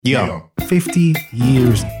Yo, 50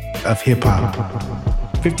 years of hip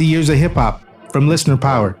hop. 50 years of hip hop from listener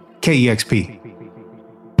power, KEXP.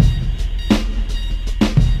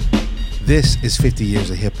 This is 50 years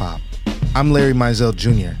of hip hop. I'm Larry Mizell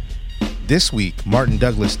Jr. This week, Martin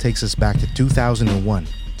Douglas takes us back to 2001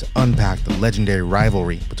 to unpack the legendary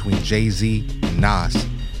rivalry between Jay-Z and Nas.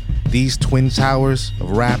 These twin towers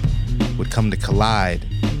of rap would come to collide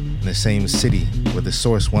in the same city where the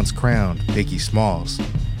Source once crowned Biggie Smalls.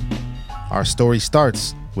 Our story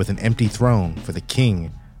starts with an empty throne for the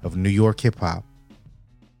king of New York hip-hop.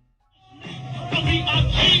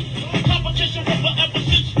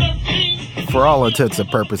 For all intents and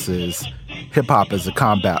purposes, hip-hop is a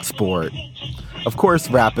combat sport. Of course,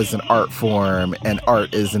 rap is an art form, and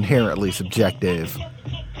art is inherently subjective.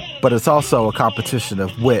 But it's also a competition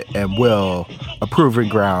of wit and will, a proving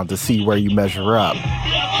ground to see where you measure up.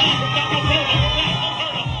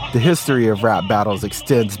 The history of rap battles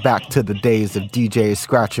extends back to the days of DJs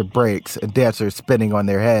scratching breaks and dancers spinning on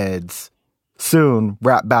their heads. Soon,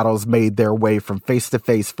 rap battles made their way from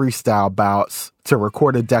face-to-face freestyle bouts to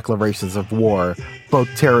recorded declarations of war,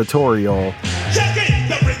 both territorial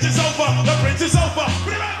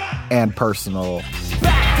and personal.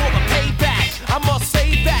 Back for the payback, I must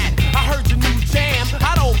say that. I heard your new jam,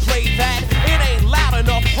 I don't play that. It ain't loud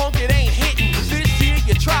enough, punk, it ain't hitting. This year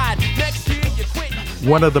you tried, next year you quit.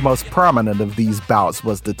 One of the most prominent of these bouts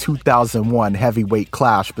was the 2001 heavyweight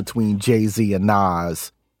clash between Jay-Z and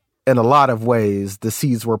Nas. In a lot of ways, the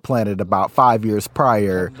seeds were planted about 5 years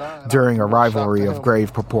prior during a rivalry of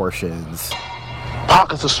grave proportions.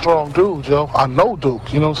 Pac is a strong dude, yo. I know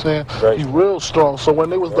Duke, you know what I'm saying? Right. He real strong. So when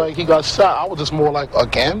they was like, he got shot, I was just more like,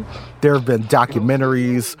 again? There have been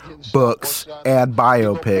documentaries, books, and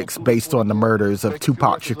biopics based on the murders of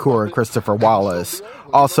Tupac Shakur and Christopher Wallace,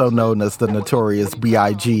 also known as the Notorious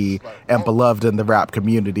B.I.G. and beloved in the rap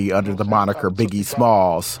community under the moniker Biggie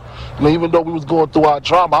Smalls. I mean, even though we was going through our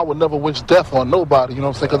drama, I would never wish death on nobody, you know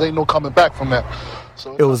what I'm saying? Because ain't no coming back from that.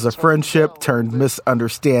 It was a friendship turned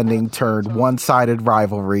misunderstanding turned one-sided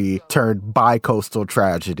rivalry turned bi-coastal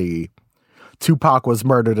tragedy. Tupac was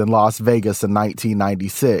murdered in Las Vegas in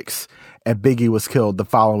 1996, and Biggie was killed the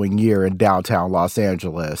following year in downtown Los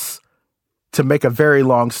Angeles. To make a very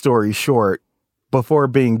long story short, before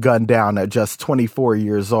being gunned down at just 24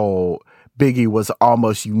 years old, Biggie was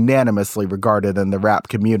almost unanimously regarded in the rap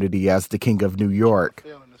community as the king of New York.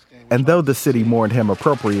 And though the city mourned him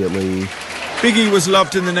appropriately, Biggie was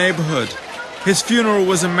loved in the neighborhood. His funeral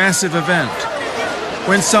was a massive event.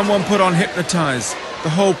 When someone put on Hypnotize, the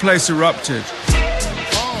whole place erupted.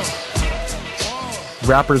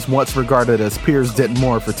 Rappers once regarded as peers didn't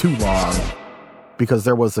mourn for too long because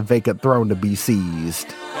there was a vacant throne to be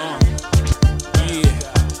seized.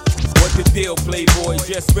 Deal, playboy,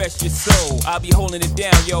 just rest your soul. I'll be holding it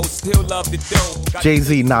down, yo, still love the dough.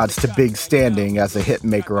 Jay-Z nods to Big's standing as a hit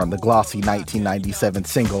maker on the glossy 1997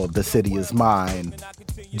 single, The City Is Mine.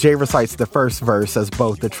 Jay recites the first verse as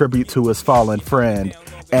both a tribute to his fallen friend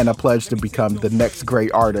and a pledge to become the next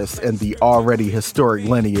great artist in the already historic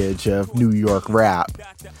lineage of New York rap.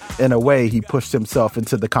 In a way, he pushed himself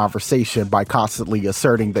into the conversation by constantly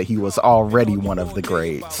asserting that he was already one of the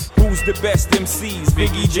greats. Who's the best MCs?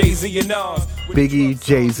 Biggie, Jay-Z, and Nas. Biggie,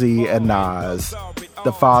 Jay-Z, and Nas.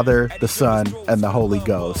 The Father, the Son, and the Holy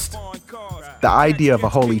Ghost. The idea of a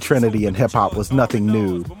holy trinity in hip-hop was nothing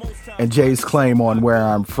new, and Jay's claim on Where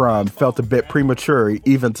I'm From felt a bit premature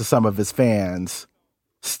even to some of his fans.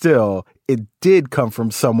 Still, it did come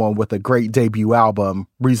from someone with a great debut album,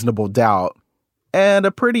 Reasonable Doubt, and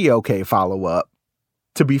a pretty okay follow-up.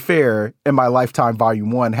 To be fair, In My Lifetime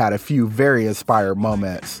Volume 1 had a few very inspired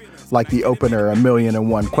moments, like the opener A Million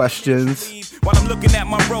and One Questions. While I'm looking at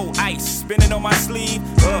my roll, ice spinning on my sleeve.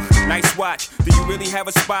 Nice watch. Do you really have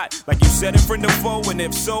a spot? Like you said in front of foe, and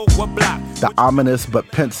if so, what block? The ominous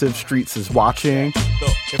but pensive Streets Is Watching.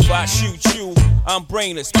 Look, if I shoot you, I'm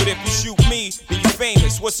brainless. But if you shoot me, then you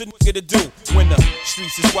famous. What's a nigga to do when the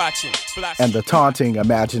streets is watching? And the taunting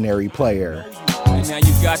Imaginary Player. And now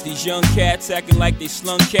you got these young cats acting like they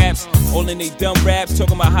slung caps, all in they dumb raps,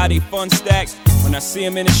 talking about how they fun stacks. When I see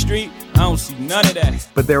them in the street, I don't see none of that.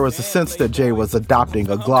 But there was a sense that Jay was adopting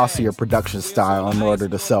a glossier production style in order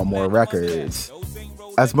to sell more records.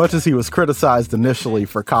 As much as he was criticized initially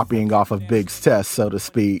for copying off of Big's test, so to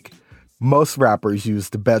speak, most rappers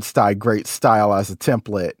used the Bed-Stuy great style as a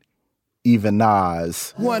template, even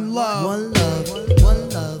Nas. One love, one love, one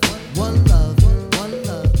love, one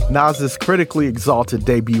love. Nas's critically exalted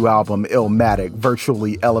debut album, Illmatic,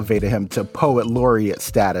 virtually elevated him to poet laureate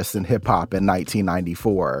status in hip-hop in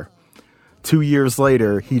 1994. 2 years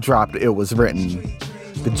later, he dropped It Was Written.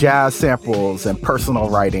 The jazz samples and personal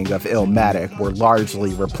writing of Illmatic were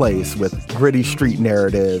largely replaced with gritty street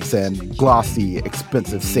narratives and glossy,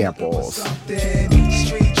 expensive samples.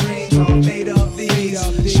 Street dreams all made of these.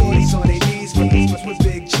 Shorties on their knees with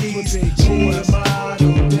big cheese. Who am I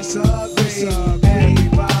to disagree?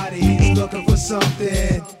 Everybody's looking for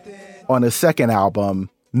something. On his second album,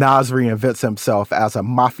 Nas reinvents himself as a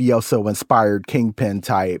mafioso-inspired kingpin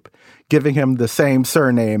type, giving him the same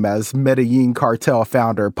surname as Medellin cartel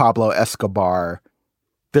founder Pablo Escobar.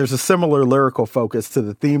 There's a similar lyrical focus to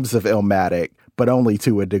the themes of Illmatic, but only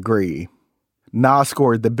to a degree. Nas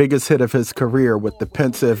scored the biggest hit of his career with the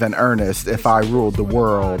pensive and earnest If I Ruled the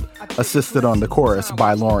World, assisted on the chorus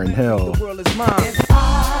by Lauryn Hill. The world is mine. If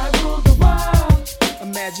I rule the world,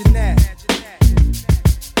 imagine that.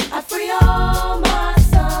 I free all my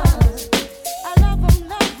sons. I love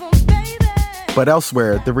them, baby. But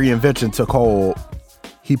elsewhere, the reinvention took hold.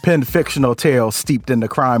 He penned fictional tales steeped in the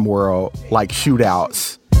crime world, like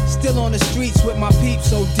Shootouts. Still on the streets with my peeps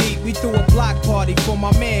so deep. We threw a block party for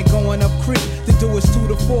my man going up creek. To do us 2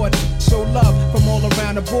 to 40. Show love from all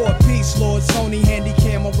around the board. Peace, Lord, Sony,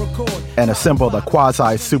 Handycam on record. And assembled a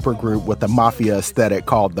quasi-supergroup with a mafia aesthetic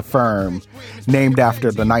called The Firm, named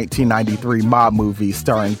after the 1993 mob movie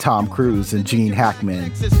starring Tom Cruise and Gene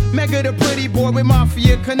Hackman. Mega the pretty boy with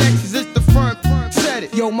mafia connections, it's The Firm. Said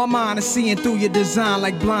it. Yo, my mind is seeing through your design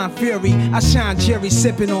like blind fury. I shine Jerry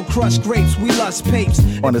sipping on crushed grapes. We lust papes.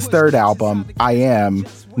 On his third album, I Am,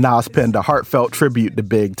 Nas penned a heartfelt tribute to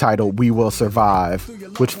Big titled We Will Survive,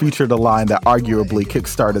 which featured a line that arguably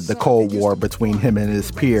kickstarted the Cold War between him and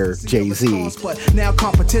his peer, Jay-Z. But now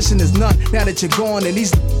competition is none. Now that you're gone and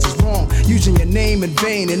these is wrong. Using your name in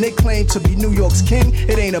vain and they claim to be New York's king.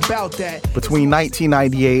 It ain't about that. Between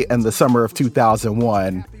 1998 and the summer of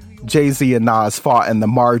 2001, Jay-Z and Nas fought in the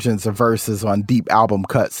margins of verses on deep album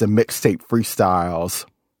cuts and mixtape freestyles.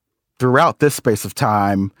 Throughout this space of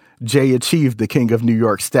time, Jay achieved the King of New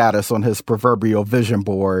York status on his proverbial vision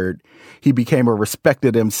board. He became a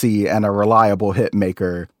respected MC and a reliable hit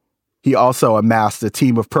maker. He also amassed a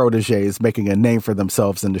team of protégés making a name for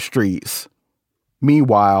themselves in the streets.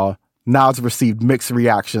 Meanwhile, Nas received mixed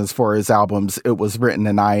reactions for his albums It Was Written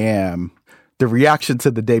and I Am. The reaction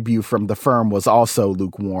to the debut from The Firm was also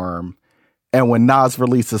lukewarm. And when Nas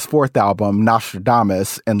released his fourth album,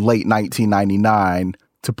 Nostradamus, in late 1999,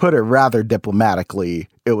 to put it rather diplomatically,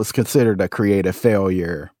 it was considered a creative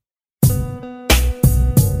failure.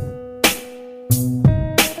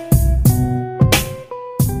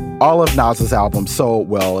 All of Nas's albums sold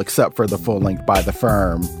well except for the full length by The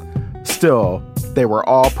Firm. Still, they were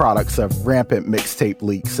all products of rampant mixtape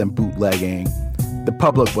leaks and bootlegging. The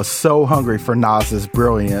public was so hungry for Nas's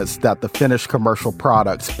brilliance that the finished commercial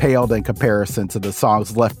products paled in comparison to the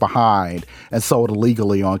songs left behind and sold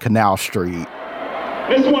illegally on Canal Street.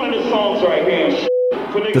 This is one of the songs right here.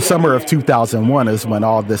 The summer of 2001 is when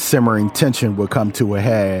all this simmering tension would come to a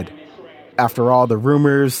head. After all the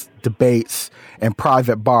rumors, debates, and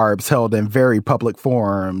private barbs held in very public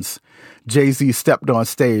forums, Jay-Z stepped on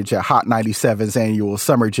stage at Hot 97's annual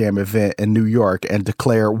Summer Jam event in New York and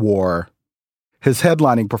declared war. His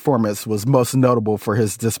headlining performance was most notable for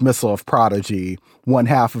his dismissal of Prodigy, one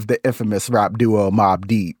half of the infamous rap duo Mobb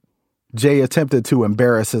Deep. Jay attempted to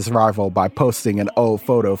embarrass his rival by posting an old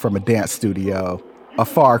photo from a dance studio, a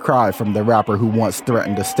far cry from the rapper who once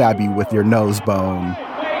threatened to stab you with your nose bone.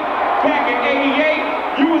 Back in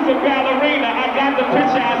 88, you was a ballerina. I got the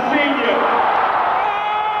picture, I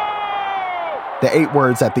seen you. The 8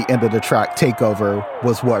 words at the end of the track, Takeover,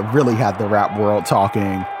 was what really had the rap world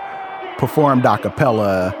talking. Performed a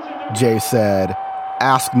cappella, Jay said,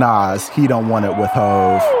 "Ask Nas, he don't want it with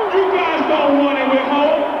Hov." You guys don't want it with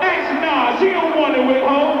Hov. Ask Nas, he don't want it with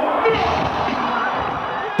Hov.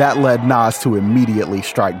 That led Nas to immediately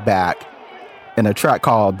strike back. In a track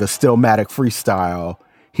called The Stillmatic Freestyle,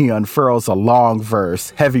 he unfurls a long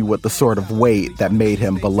verse, heavy with the sort of weight that made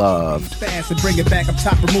him beloved. Fast and bring it back up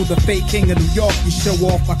top, remove the fake king of New York. You show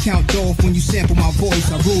off, I count off when you sample my voice.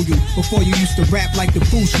 I rule you. Before you used to rap like the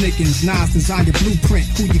Fushnikins. Nas designed your blueprint.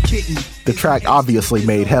 Who you kidding? The track obviously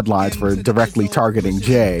made headlines for directly targeting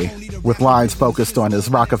Jay, with lines focused on his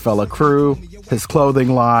Rockefeller crew, his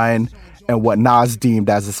clothing line, and what Nas deemed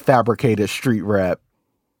as his fabricated street rep.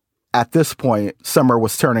 At this point, summer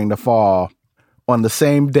was turning to fall. On the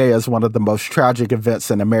same day as one of the most tragic events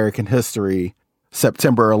in American history,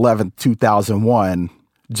 September 11, 2001,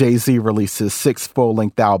 Jay-Z released his 6th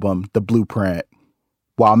full-length album, The Blueprint.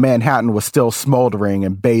 While Manhattan was still smoldering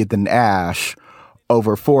and bathed in ash,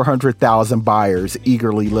 over 400,000 buyers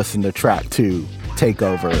eagerly listened to track 2,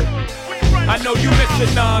 Takeover. I know you miss your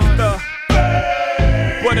Nas,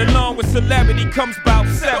 But along with celebrity comes about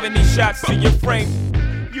 70 shots to your frame.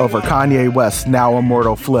 Over Kanye West's now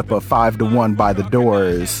immortal flip of 5-1 by The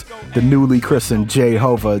Doors, the newly christened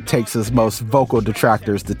Jay-Hova takes his most vocal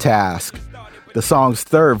detractors to task. The song's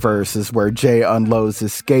third verse is where Jay unloads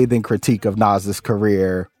his scathing critique of Nas's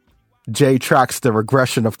career. Jay tracks the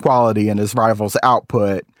regression of quality in his rival's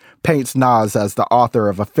output, paints Nas as the author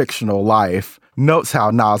of a fictional life, notes how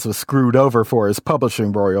Nas was screwed over for his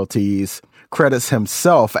publishing royalties, credits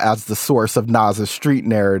himself as the source of Nas's street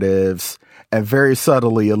narratives, and very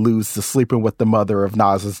subtly alludes to sleeping with the mother of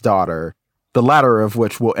Nas's daughter, the latter of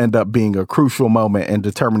which will end up being a crucial moment in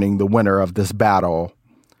determining the winner of this battle.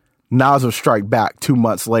 Nas will strike back 2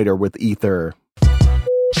 months later with Ether,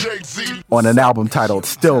 on an album titled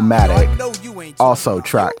Stillmatic, also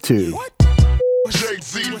track 2.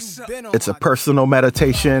 It's a personal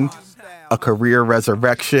meditation, a career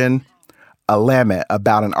resurrection, a lament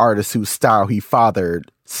about an artist whose style he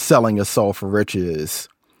fathered, selling his soul for riches.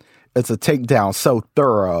 It's a takedown so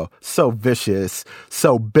thorough, so vicious,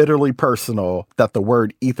 so bitterly personal that the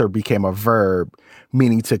word ether became a verb,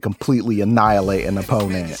 meaning to completely annihilate an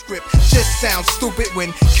opponent. Just sounds stupid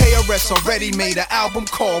when KRS already made an album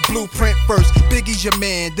called Blueprint. First, Biggie's your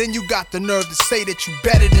man, then you got the nerve to say that you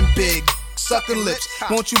better than Big. Sucking lips,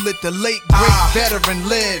 won't you let the late great veteran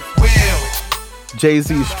live? Will.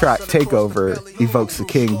 Jay-Z's track Takeover evokes the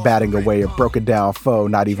king batting away a broken down foe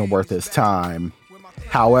not even worth his time.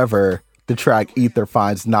 However, the track Ether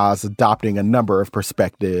finds Nas adopting a number of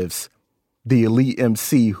perspectives. The elite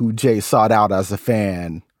MC who Jay sought out as a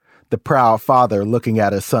fan. The proud father looking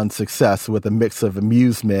at his son's success with a mix of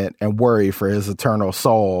amusement and worry for his eternal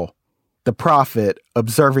soul. The prophet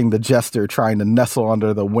observing the jester trying to nestle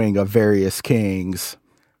under the wing of various kings.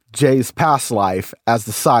 Jay's past life as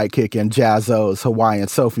the sidekick in Jaz-O's Hawaiian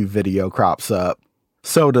Sophie video crops up.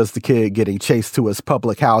 So does the kid getting chased to his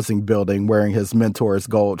public housing building wearing his mentor's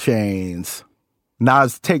gold chains.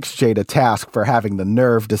 Nas takes Jay to task for having the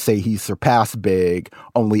nerve to say he surpassed Big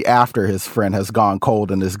only after his friend has gone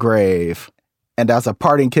cold in his grave. And as a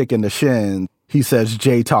parting kick in the shin, he says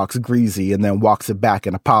Jay talks greasy and then walks it back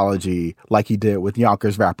an apology like he did with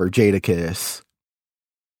Yonkers rapper Jadakiss.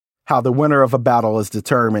 How the winner of a battle is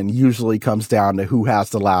determined usually comes down to who has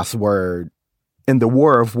the last word. In the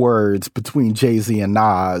war of words between Jay-Z and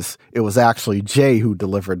Nas, it was actually Jay who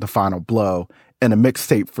delivered the final blow in a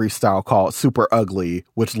mixtape freestyle called Super Ugly,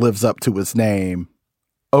 which lives up to its name.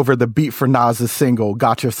 Over the beat for Nas's single,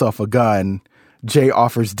 Got Yourself a Gun, Jay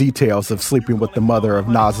offers details of sleeping with the mother of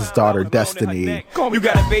Nas's daughter, Destiny. You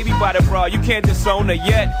got a baby by the bra, you can't disown her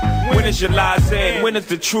yet. When is your lies end? When is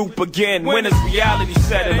the truth begin? When is reality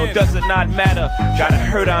setting? Or does it not matter? Gotta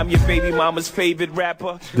hurt, I'm your baby mama's favorite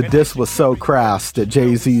rapper. The diss was so crass that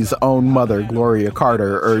Jay-Z's own mother, Gloria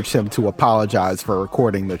Carter, urged him to apologize for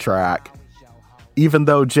recording the track. Even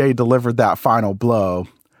though Jay delivered that final blow,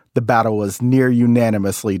 the battle was near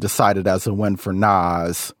unanimously decided as a win for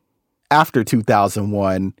Nas. After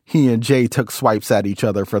 2001, he and Jay took swipes at each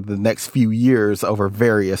other for the next few years over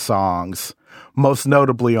various songs, most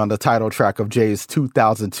notably on the title track of Jay's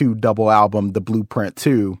 2002 double album, The Blueprint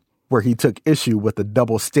 2, where he took issue with the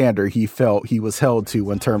double standard he felt he was held to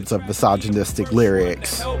in terms of misogynistic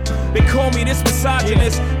lyrics. They call me this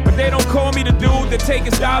misogynist, but they don't call me the dude that take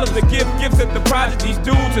his dollars to give gifts at the project. These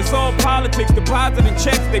dudes, it's all politics, depositing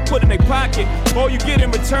checks they put in their pocket. All you get in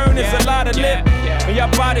return is a lot of lip, and y'all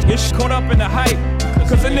body is caught up in the hype.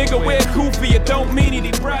 Cause a nigga wear goofy, it don't mean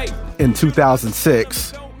he bright. In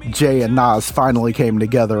 2006, Jay and Nas finally came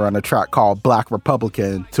together on a track called Black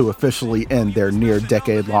Republican to officially end their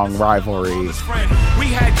near-decade-long rivalry. We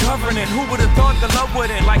had governing, who would have thought the love would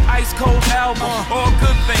end? Like Ice Cold album, all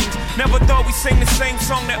good things. Never thought we sing the same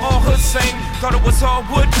song that all hoods sing. Thought it was all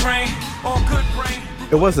wood grain, all good brain.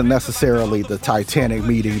 It wasn't necessarily the Titanic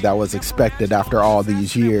meeting that was expected after all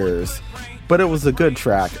these years, but it was a good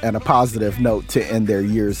track and a positive note to end their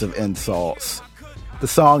years of insults. The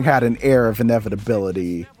song had an air of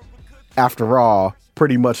inevitability. After all,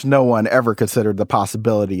 pretty much no one ever considered the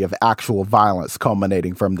possibility of actual violence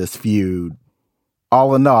culminating from this feud.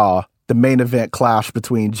 All in all, the main event clash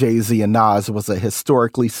between Jay-Z and Nas was a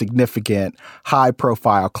historically significant,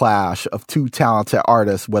 high-profile clash of two talented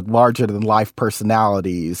artists with larger-than-life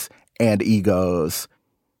personalities and egos.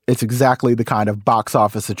 It's exactly the kind of box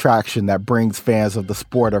office attraction that brings fans of the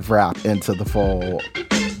sport of rap into the fold.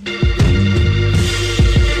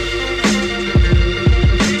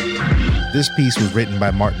 This piece was written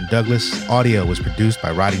by Martin Douglas. Audio was produced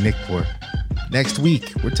by Roddy Nickpour. Next week,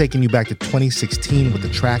 we're taking you back to 2016 with the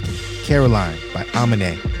track Caroline by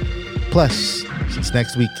Amine. Plus, since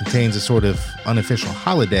next week contains a sort of unofficial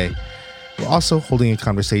holiday, We're also holding a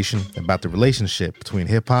conversation about the relationship between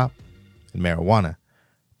hip-hop and marijuana.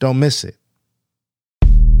 Don't miss it.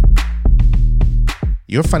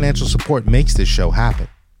 Your financial support makes this show happen.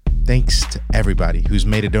 Thanks to everybody who's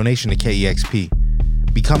made a donation to KEXP.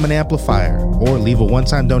 Become an amplifier or leave a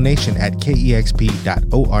one-time donation at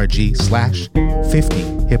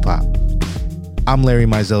kexp.org/50hiphop. I'm Larry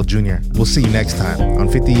Mizell Jr. We'll see you next time on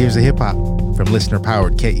 50 Years of Hip Hop from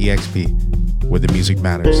listener-powered KEXP, where the music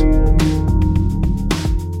matters.